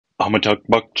Amitabh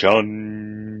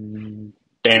Bachchan.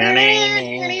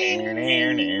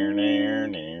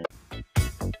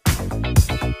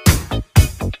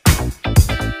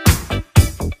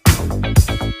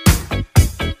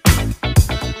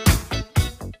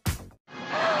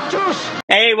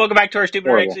 Hey, welcome back to our Stupid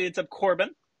Horrible. Reactions. It's up Corbin.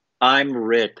 I'm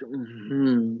Rick.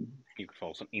 Mm-hmm. You can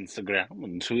follow us on Instagram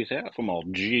and Twitter for more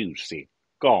juicy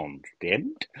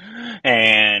content.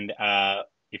 And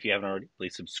if you haven't already,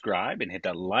 please subscribe and hit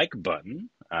that like button.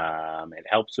 It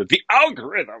helps with the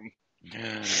algorithm.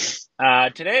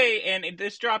 Today, and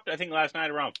this dropped, I think, last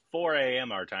night around 4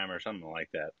 a.m. our time or something like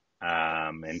that.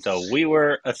 And so we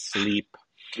were asleep.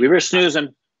 We were snoozing.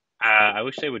 I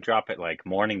wish they would drop it like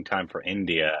morning time for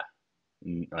India,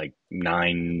 like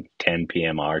 9, 10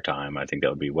 p.m. our time. I think that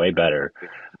would be way better.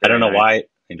 I don't know why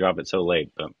they drop it so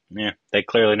late, but yeah, they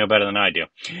clearly know better than I do.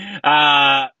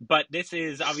 But this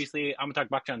is obviously Amitabh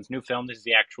Bachchan's new film. This is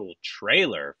the actual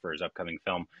trailer for his upcoming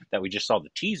film that we just saw the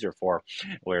teaser for,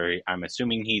 where I'm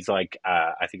assuming he's like,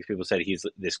 I think people said he's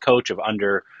this coach of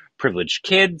underprivileged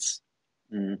kids.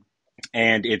 Mm.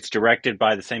 And it's directed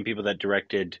by the same people that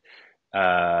directed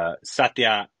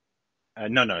Satya.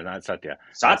 No, not Satya.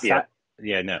 Satya.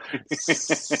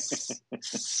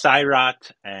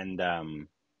 Sairat and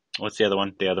what's the other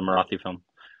one? The other Marathi film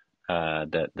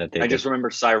that they. I just remember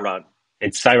Sairat.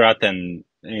 It's Sairat, and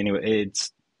anyway,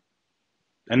 it's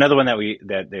another one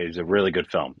that is a really good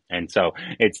film, and so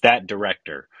it's that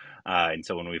director. And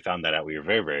so when we found that out, we were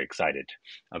very, very excited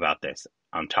about this.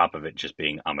 On top of it just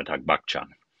being Amitabh Bachchan,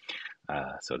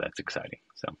 so that's exciting.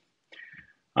 So,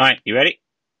 all right, you ready?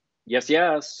 Yes.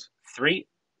 3,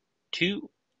 2,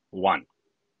 1.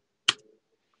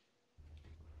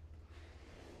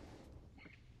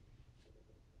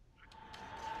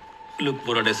 Look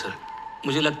Borade sir,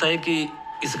 मुझे लगता है कि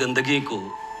इस गंदगी को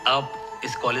आप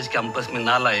इस college campus में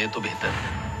ना लाए तो बेहतर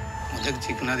है। मुझे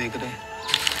चिकना देख रहे हैं।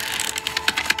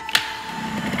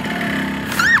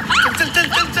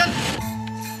 चल।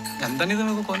 जानता नहीं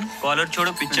तुम्हें को कौन? कॉलर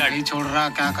छोड़ो पिच्चा। नहीं छोड़ रहा,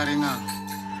 क्या करेगा?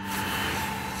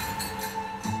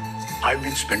 I've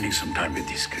been spending some time with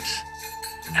these kids,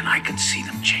 and I can see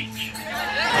them change.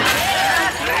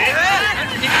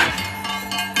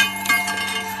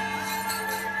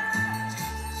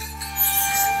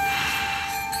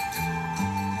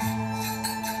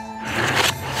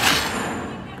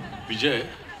 विजय,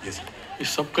 ये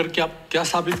सब करके आप क्या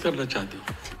साबित करना चाहते हो?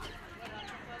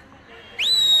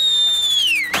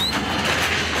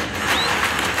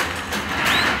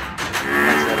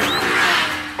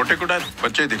 कुटा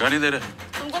बच्चे दिखा नहीं दे रहे।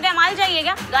 तुमको क्या माल चाहिए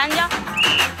क्या? गांजा?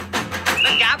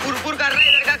 तो क्या फुरफुर कर रहा है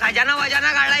इधर का? खजाना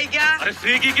वजाना गाड़ा है क्या? अरे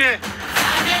फ्रीकी के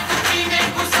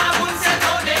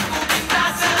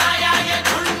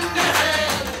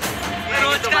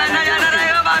रोज का आना जाना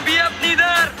रहेगा भाभी अपनी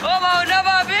इधर। ओ भावना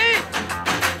भाभी,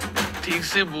 ठीक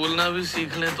से बोलना भी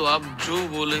सीख लें तो आप जो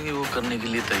बोलेंगे वो करने के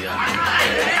लिए तैयार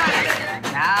हैं।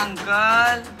 क्या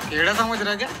अंकल? केड़ा समझ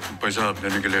रहा क्या? पैसा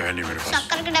देने के लिए है नहीं मेरे पास।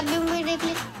 शक्कर के डब्बे में देख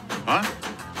ले। हाँ?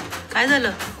 काय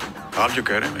झालं? आप जो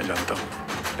कह रहे हैं मैं जानता हूँ,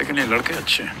 लेकिन ये लड़के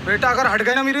अच्छे हैं। बेटा अगर हट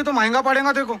गए ना मेरी तो महंगा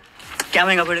पड़ेगा देखो। क्या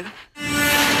महंगा पड़ेगा?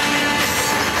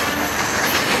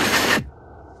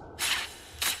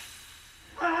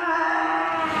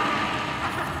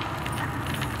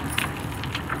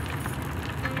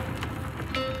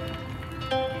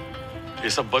 ये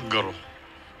सब बंद करो,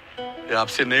 ये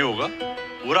आपसे नहीं होगा।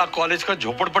 पूरा कॉलेज का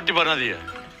झोपड़पट्टी बना दिया है।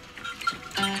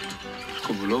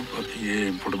 उसको बोलो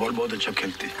ये फुटबॉल बहुत अच्छा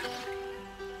खेलते हैं।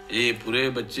 ये पूरे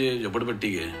बच्चे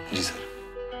झोपड़पट्टी के हैं। जी सर।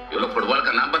 ये लोग फुटबॉल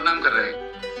का नाम बदनाम कर रहे हैं।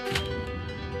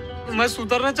 मैं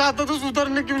सुधरना चाहता तो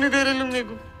सुधरने क्यों नहीं दे रहे लोग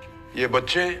को? ये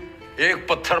बच्चे एक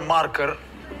पत्थर मारकर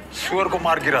सुअर को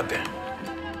मार गिराते हैं।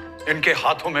 इनके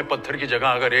हाथों में पत्थर की जगह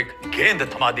अगर एक गेंद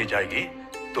थमा दी जाएगी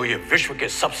तो ये विश्व के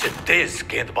सबसे तेज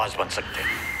गेंदबाज बन सकते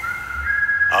हैं।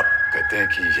 आप कहते हैं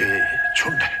कि ये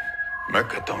झुंड है, मैं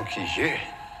कहता हूं कि ये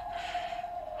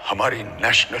हमारी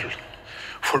नेशनल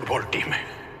फुटबॉल टीम है।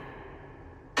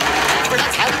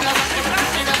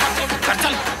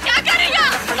 क्या करेगा?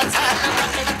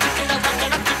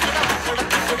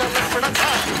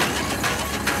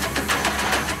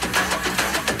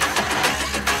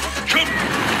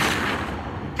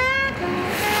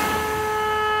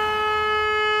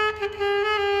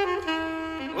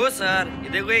 ओ सर, ये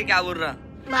देखो ये क्या बोल रहा?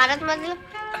 भारत मतलब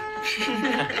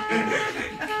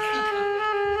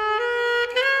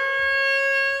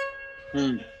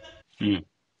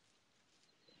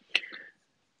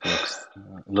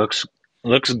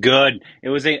Looks good. It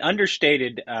was an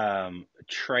understated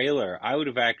trailer. I would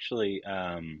have actually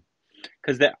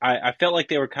because I felt like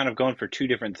they were kind of going for two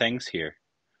different things here.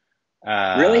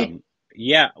 Really?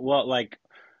 Yeah. Well, like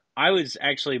I was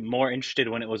actually more interested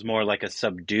when it was more like a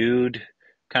subdued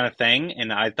kind of thing,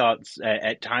 and I thought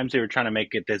at times they were trying to make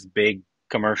it this big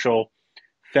commercial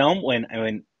film when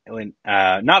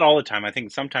not all the time. I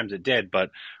think sometimes it did,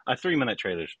 but a 3 minute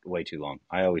trailer is way too long.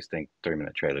 I always think 3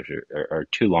 minute trailers are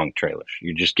too long trailers.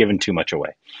 You're just giving too much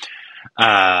away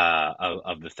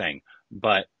of the thing.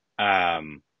 But I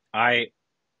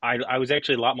was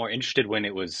actually a lot more interested when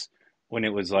it was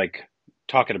like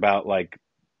talking about like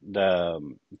the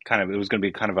kind of, it was going to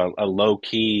be kind of a low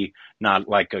key, not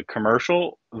like a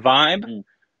commercial vibe. Mm.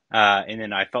 And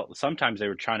then I felt sometimes they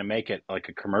were trying to make it like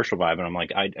a commercial vibe, and I'm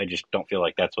like, I just don't feel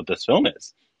like that's what this film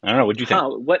is. I don't know. What do you think?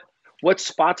 What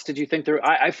spots did you think there?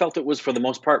 I felt it was for the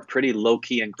most part pretty low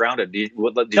key and grounded. Did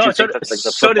you think that, like,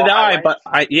 so did I, but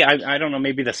I don't know.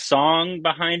 Maybe the song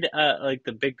behind, like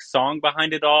the big song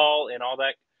behind it all and all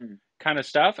that kind of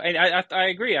stuff. I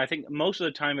agree. I think most of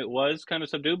the time it was kind of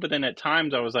subdued, but then at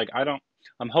times I was like,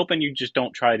 I'm hoping you just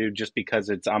don't try to, just because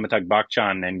it's Amitabh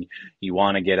Bachchan and you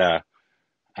want to get a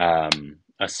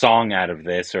song out of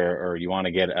this, or you want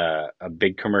to get a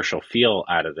big commercial feel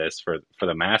out of this for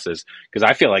the masses. Because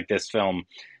I feel like this film,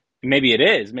 maybe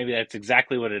that's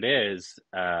exactly what it is.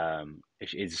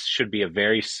 It should be a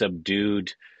very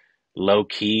subdued, low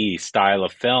key style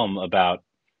of film about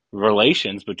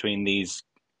relations between these.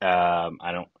 I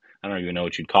don't even know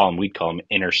what you'd call them. We'd call them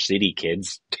inner city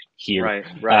kids here.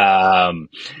 Right.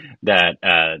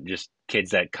 That just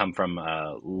kids that come from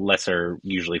lesser,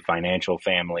 usually financial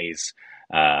families,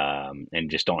 and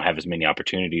just don't have as many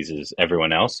opportunities as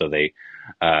everyone else. So they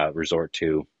resort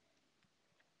to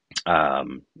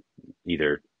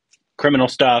either criminal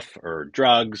stuff or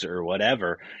drugs or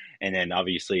whatever. And then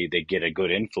obviously they get a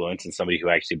good influence and somebody who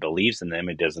actually believes in them.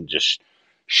 It doesn't just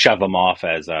shove them off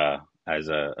as a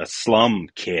slum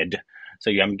kid. So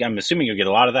I'm assuming you'll get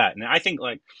a lot of that. And I think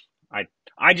like,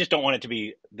 I just don't want it to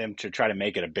be them to try to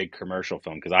make it a big commercial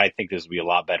film, because I think this would be a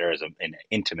lot better as an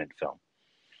intimate film.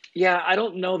 Yeah, I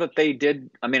don't know that they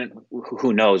did. I mean,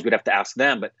 who knows? We'd have to ask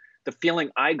them. But the feeling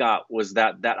I got was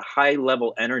that high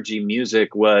level energy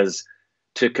music was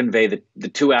to convey the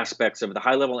two aspects of the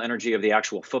high level energy of the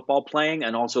actual football playing,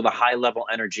 and also the high level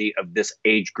energy of this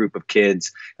age group of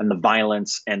kids and the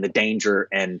violence and the danger.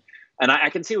 And I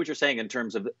can see what you're saying in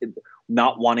terms of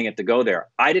not wanting it to go there.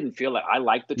 I didn't feel that. I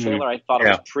liked the trailer. I thought it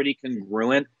was pretty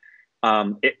congruent.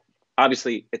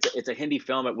 Obviously, it's a Hindi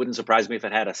film. It wouldn't surprise me if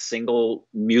it had a single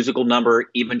musical number,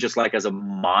 even just like as a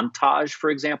montage,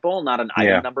 for example, not an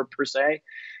item number per se.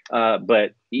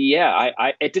 But yeah,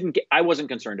 I wasn't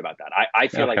concerned about that. I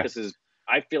feel like this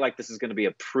is going to be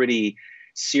a pretty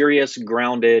serious,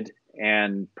 grounded,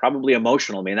 and probably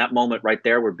emotional. I mean, that moment right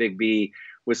there where Big B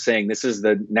was saying this is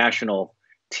the national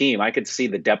team, I could see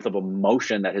the depth of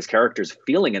emotion that his character's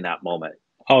feeling in that moment.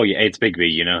 Oh yeah, it's Big B.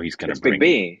 You know he's going to bring. Big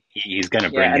B. He's going to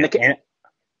bring it.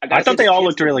 I thought they all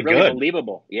looked really good.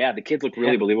 Believable. Yeah, the kids looked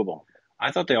really believable.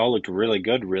 I thought they all looked really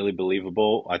good, really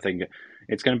believable. I think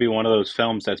it's going to be one of those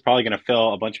films that's probably going to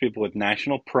fill a bunch of people with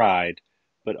national pride,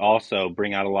 but also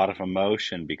bring out a lot of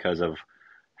emotion because of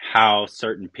how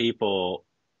certain people,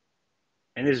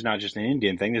 and this is not just an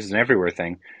Indian thing, this is an everywhere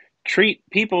thing, treat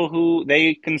people who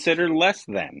they consider less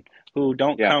than, who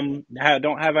don't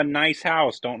don't have a nice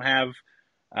house, don't have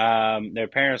their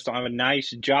parents don't have a nice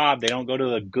job, they don't go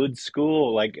to a good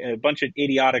school, like a bunch of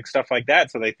idiotic stuff like that.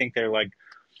 So they think they're like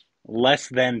less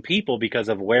than people because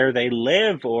of where they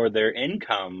live or their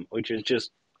income, which is just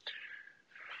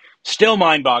still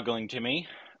mind-boggling to me.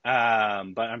 But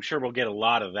I'm sure we'll get a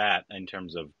lot of that in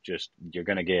terms of just you're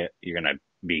gonna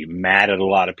be mad at a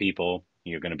lot of people.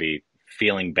 You're gonna be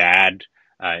feeling bad.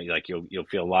 Like you'll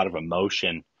feel a lot of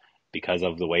emotion because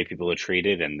of the way people are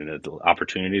treated and the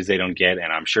opportunities they don't get.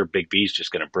 And I'm sure Big B's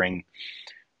just going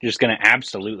to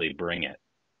absolutely bring it,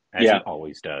 as he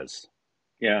always does.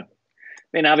 Yeah.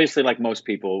 I mean, obviously, like most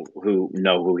people who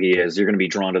know who he is, you're going to be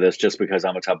drawn to this just because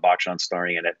Amitabh Bachchan's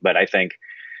starring in it. But I think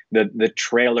the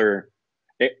trailer,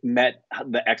 it met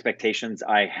the expectations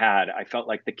I had. I felt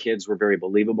like the kids were very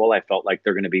believable. I felt like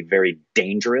they're going to be very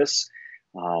dangerous,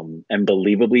 and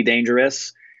believably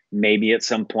dangerous. Maybe at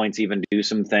some points even do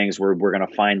some things where we're going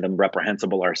to find them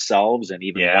reprehensible ourselves and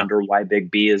even wonder why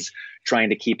Big B is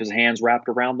trying to keep his hands wrapped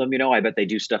around them. You know, I bet they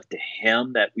do stuff to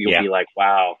him that you'll be like,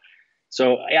 wow.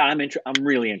 So yeah, I'm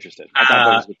really interested. I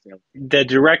thought the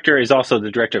director is also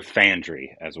the director of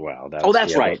Fandry as well.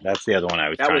 That's right. That's the other one I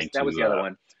was trying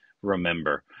to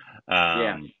remember.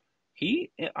 I mean,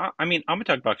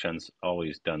 Amitabh Bachchan's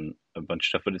always done a bunch of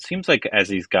stuff, but it seems like as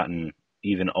he's gotten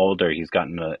even older, he's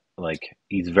gotten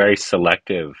he's very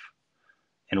selective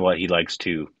in what he likes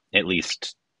to at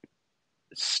least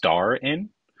star in.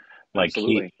 Like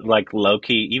Absolutely. like low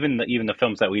key, even the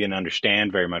films that we didn't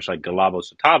understand very much, like Galabo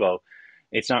Sotabo,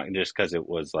 it's not just because it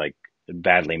was like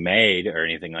badly made or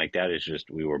anything like that. It's just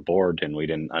we were bored and we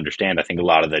didn't understand. I think a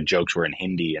lot of the jokes were in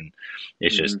Hindi, and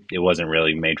it's just it wasn't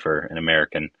really made for an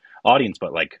American audience.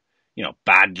 But like, you know,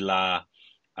 Badla,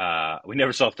 we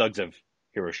never saw Thugs of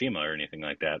Hiroshima or anything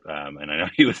like that, and I know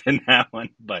he was in that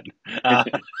one, but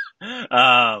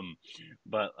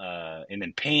and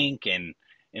then Pink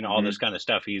and all this kind of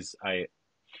stuff. I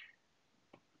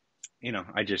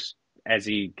just, as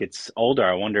he gets older,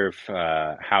 I wonder if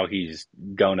how he's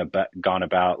gone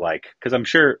about, like, because I'm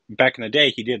sure back in the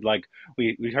day he did, like,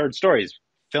 we heard stories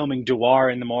filming Dewar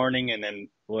in the morning and then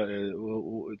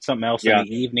something else in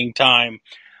the evening time.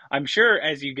 I'm sure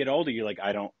as you get older, you're like,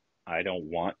 I don't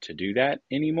want to do that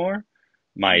anymore.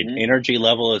 My energy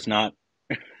level is not.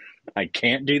 I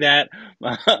can't do that.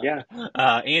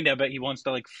 And I bet he wants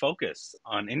to like focus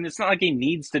on, and it's not like he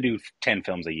needs to do 10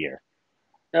 films a year.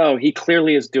 No, he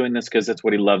clearly is doing this because it's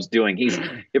what he loves doing.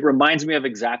 It reminds me of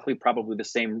exactly probably the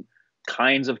same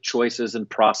kinds of choices and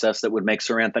process that would make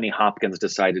Sir Anthony Hopkins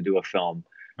decide to do a film.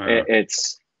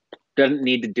 It's doesn't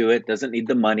need to do it, doesn't need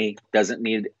the money, doesn't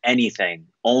need anything.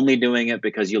 Only doing it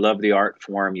because you love the art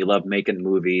form, you love making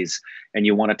movies, and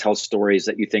you want to tell stories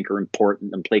that you think are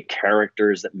important and play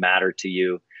characters that matter to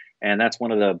you. And that's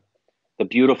one of the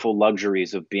beautiful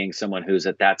luxuries of being someone who's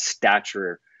at that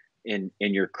stature in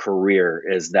your career,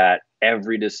 is that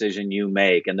every decision you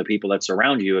make and the people that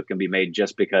surround you, it can be made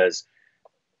just because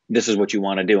this is what you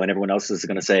want to do, and everyone else is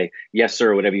going to say, yes,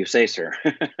 sir, whatever you say, sir.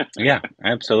 Yeah,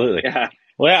 absolutely. Yeah.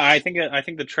 Well, I think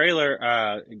the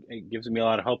trailer it gives me a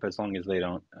lot of hope, as long as they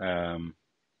don't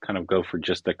kind of go for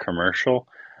just the commercial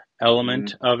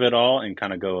element of it all and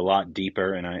kind of go a lot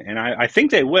deeper. And I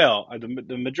think they will.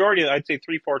 The majority, I'd say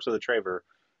 3/4 of the trailer,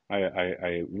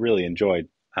 I really enjoyed.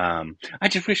 I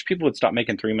just wish people would stop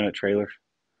making 3-minute trailers.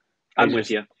 I'm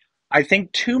with you. I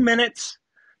think 2 minutes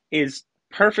is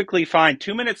perfectly fine.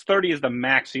 2 minutes 30 is the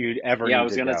max you'd ever need. I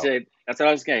was going to say, that's what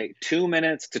I was going to say. 2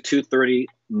 minutes to 2:30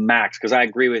 max, because I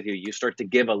agree with you. You start to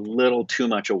give a little too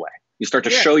much away. You start to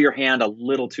show your hand a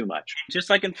little too much. Just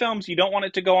like in films, you don't want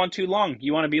it to go on too long.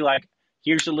 You want to be like,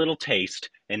 here's a little taste,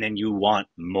 and then you want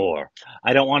more.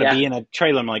 I don't want to be in a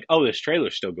trailer. I'm like, oh, this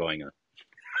trailer's still going on.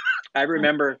 I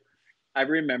remember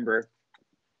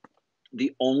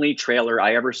the only trailer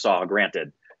I ever saw,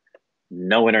 granted,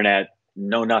 no internet,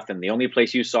 no nothing. The only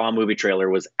place you saw a movie trailer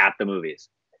was at the movies.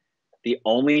 The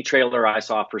only trailer I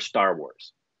saw for Star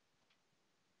Wars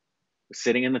was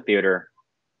sitting in the theater,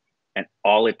 and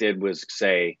all it did was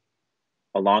say,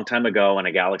 a long time ago in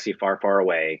a galaxy far, far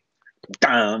away,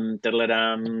 dum,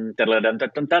 diddle-dum, diddle-dum, dum,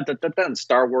 dum, dum, dum, dum,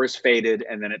 Star Wars faded,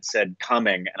 and then it said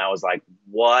coming, and I was like,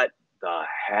 what the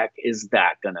heck is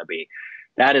that gonna be?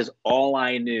 That is all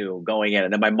I knew going in.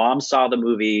 And then my mom saw the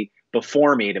movie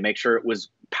before me to make sure it was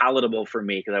palatable for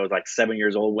me, because I was like 7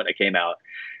 years old when it came out.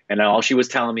 And all she was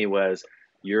telling me was,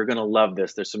 you're going to love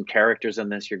this. There's some characters in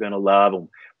this you're going to love. And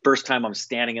first time I'm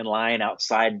standing in line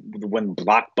outside when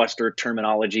blockbuster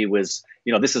terminology was,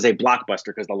 this is a blockbuster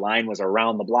because the line was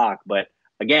around the block. But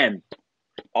again,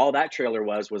 all that trailer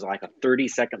was like a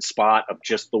 30-second spot of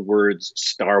just the words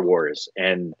Star Wars.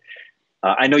 And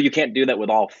I know you can't do that with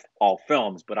all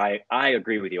films, but I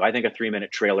agree with you. I think a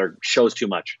 3-minute trailer shows too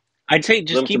much. I'd say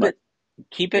just keep it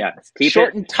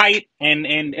short and tight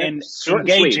and short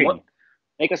engaging. And sweet.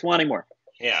 Make us wanting more.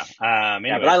 Yeah. But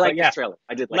I like this trailer.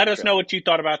 I did like Let us know what you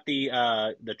thought about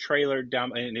the trailer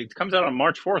down, and it comes out on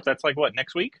March 4th. That's like what,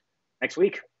 next week? Next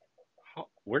week.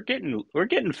 We're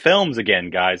getting films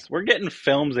again, guys. We're getting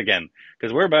films again,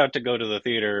 because we're about to go to the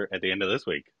theater at the end of this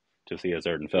week to see a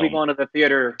certain film. We're going to the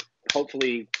theater,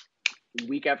 hopefully,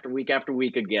 week after week after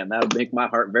week again. That would make my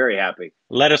heart very happy.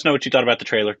 Let us know what you thought about the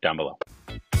trailer down below.